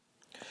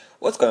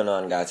What's going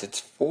on, guys? It's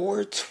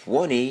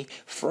 4:20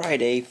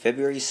 Friday,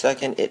 February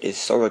 2nd. It is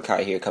Solar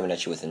Kai here coming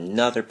at you with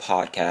another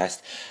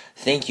podcast.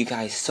 Thank you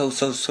guys so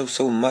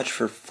much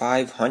for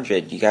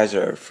 500. You guys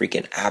are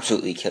freaking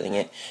absolutely killing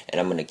it, and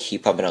I'm going to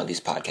keep pumping out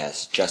these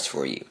podcasts just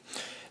for you.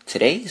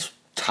 Today's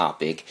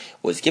topic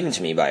was given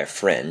to me by a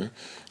friend,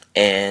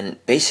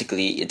 and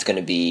basically it's going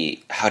to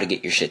be how to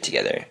get your shit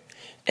together.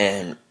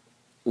 And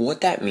what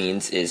that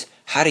means is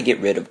how to get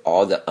rid of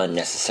all the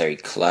unnecessary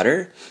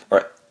clutter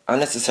or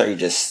unnecessary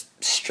just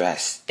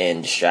stress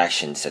and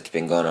distractions that's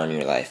been going on in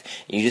your life.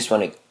 You just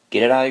want to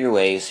get it out of your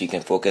way so you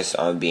can focus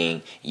on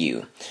being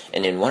you.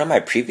 And in one of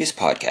my previous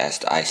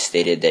podcasts, I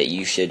stated that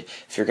you should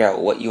figure out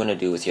what you want to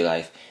do with your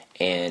life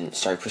and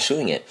start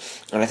pursuing it.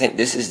 And I think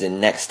this is the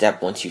next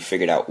step. Once you've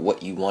figured out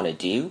what you want to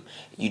do,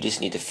 you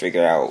just need to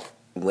figure out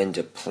when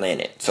to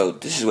plan it. So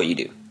this is what you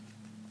do.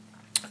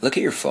 Look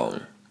at your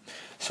phone.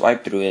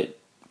 Swipe through it.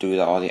 Do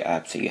all the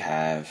apps that you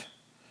have.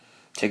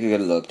 Take a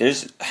good look.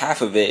 There's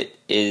half of it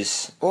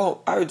is,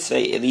 well, I would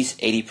say at least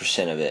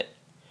 80% of it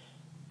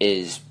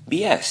is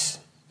BS.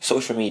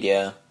 Social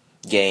media,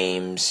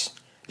 games,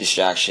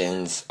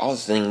 distractions, all the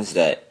things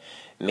that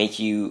make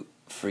you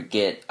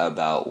forget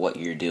about what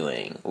you're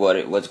doing,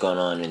 what's going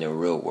on in the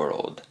real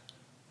world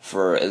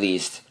for at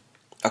least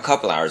a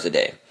couple hours a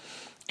day.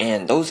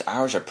 And those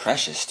hours are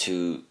precious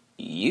to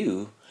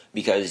you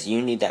because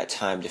you need that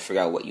time to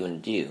figure out what you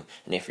want to do.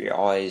 And if you're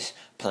always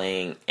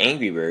playing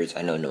Angry Birds,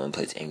 I know no one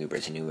plays Angry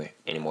Birds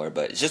anymore,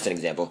 but it's just an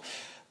example.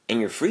 In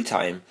your free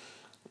time,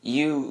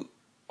 you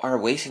are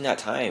wasting that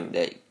time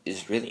that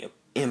is really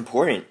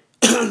important.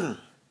 That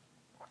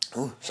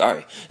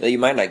you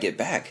might not get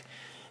back.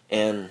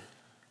 And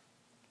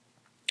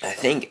I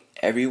think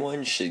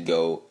everyone should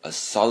go a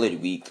solid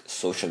week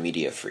social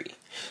media free.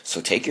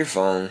 So take your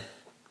phone,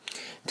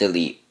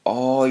 delete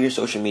all your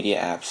social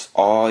media apps,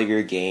 all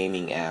your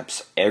gaming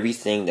apps,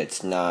 everything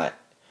that's not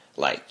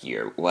like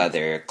your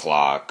weather,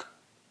 clock,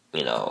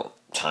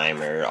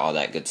 timer, all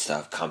that good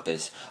stuff,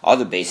 compass, all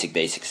the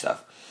basic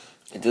stuff.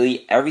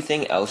 Delete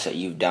everything else that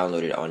you've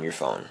downloaded on your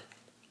phone.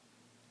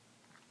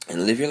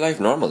 And live your life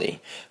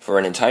normally for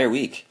an entire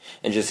week.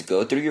 And just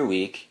go through your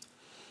week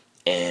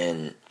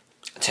and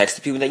text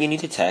the people that you need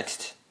to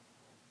text.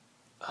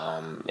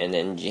 And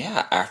then,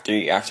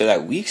 after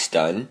that week's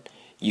done,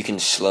 you can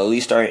slowly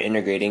start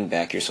integrating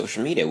back your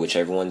social media,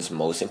 whichever one's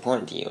most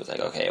important to you. It's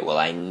like, okay, well,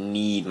 I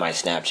need my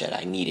Snapchat.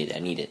 I need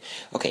it.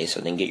 Okay, so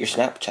then get your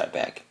Snapchat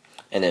back.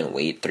 And then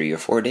wait 3 or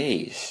 4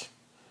 days.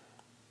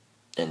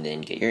 And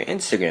then get your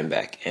Instagram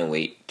back and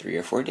wait 3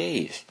 or 4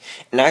 days.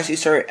 And as you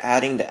start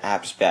adding the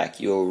apps back,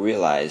 you'll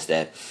realize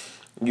that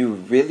you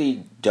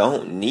really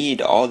don't need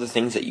all the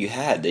things that you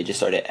had. They just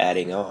started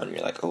adding on.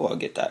 You're like, oh, I'll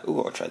get that.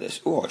 Oh, I'll try this.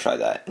 Oh, I'll try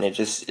that. And it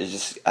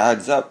just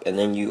adds up. And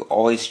then you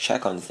always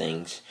check on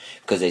things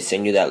because they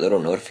send you that little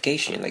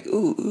notification. You're like,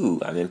 ooh,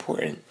 I'm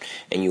important.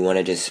 And you want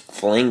to just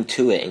fling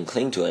to it and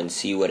cling to it and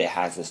see what it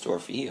has in store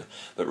for you.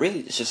 But really,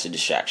 it's just a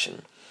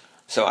distraction.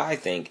 So I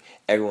think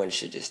everyone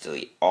should just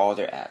delete all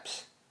their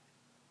apps.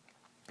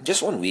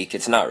 Just 1 week.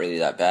 It's not really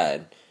that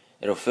bad.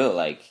 It'll feel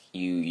like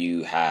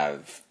you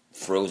have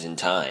frozen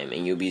time,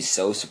 and you'll be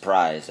so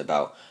surprised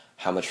about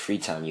how much free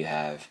time you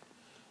have.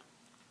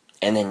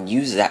 And then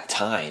use that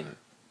time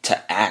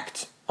to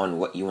act on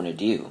what you want to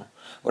do.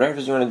 Whatever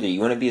you want to do. You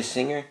want to be a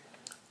singer?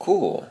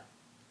 Cool.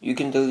 You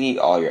can delete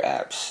all your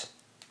apps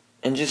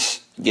and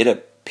just get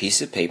a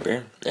piece of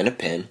paper and a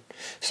pen,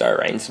 start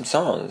writing some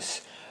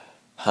songs,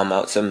 hum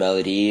out some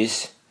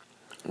melodies,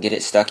 get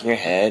it stuck in your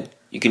head.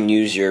 You can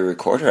use your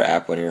recorder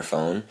app on your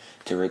phone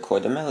to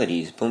record the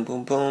melodies, boom,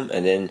 boom, boom,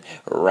 and then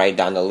write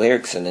down the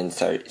lyrics and then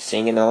start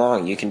singing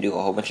along. You can do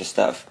a whole bunch of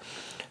stuff.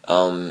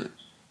 And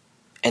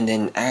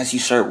then as you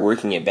start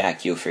working it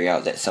back, you'll figure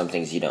out that some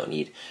things you don't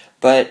need.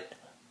 But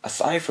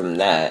aside from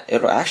that,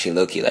 it'll actually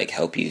low-key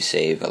help you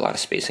save a lot of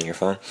space on your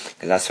phone.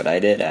 Because that's what I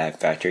did. I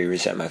factory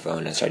reset my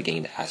phone and started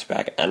getting the apps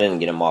back. I didn't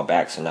get them all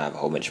back, so now I have a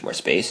whole bunch more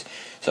space.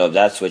 So if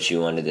that's what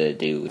you wanted to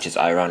do, which is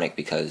ironic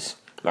because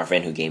my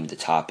friend who gave me the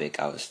topic,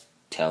 I was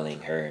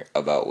telling her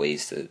about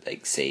ways to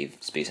save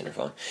space on her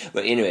phone.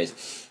 But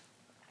anyways,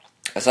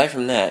 aside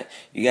from that,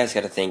 you guys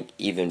got to think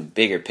even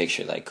bigger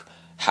picture.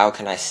 How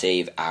can I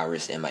save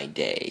hours in my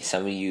day?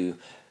 Some of you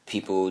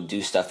people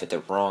do stuff at the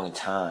wrong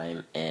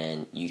time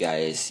and you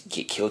guys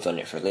get killed on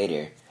it for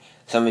later.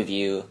 Some of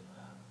you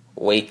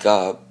wake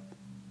up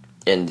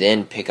and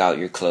then pick out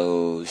your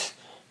clothes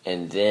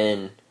and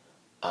then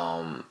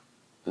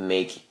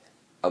make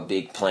a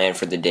big plan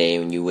for the day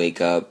when you wake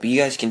up. But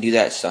you guys can do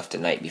that stuff the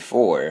night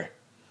before.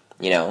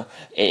 And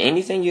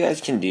anything you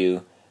guys can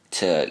do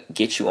to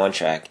get you on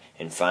track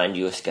and find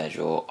you a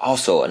schedule.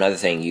 Also, another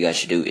thing you guys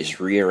should do is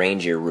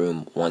rearrange your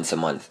room once a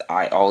month.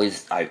 I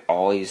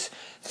always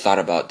thought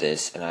about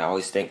this, and I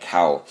always think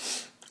how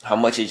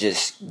much it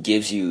just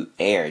gives you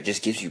air, it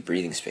just gives you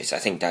breathing space. I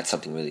think that's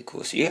something really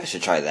cool. So you guys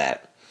should try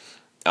that.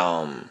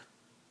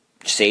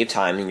 Save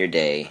time in your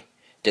day,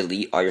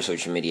 delete all your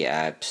social media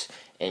apps,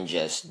 and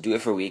just do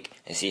it for a week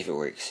and see if it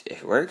works.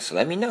 If it works,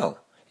 let me know.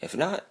 If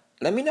not,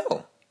 let me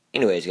know.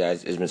 Anyways,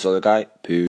 guys, it's been Solar Guy. Peace.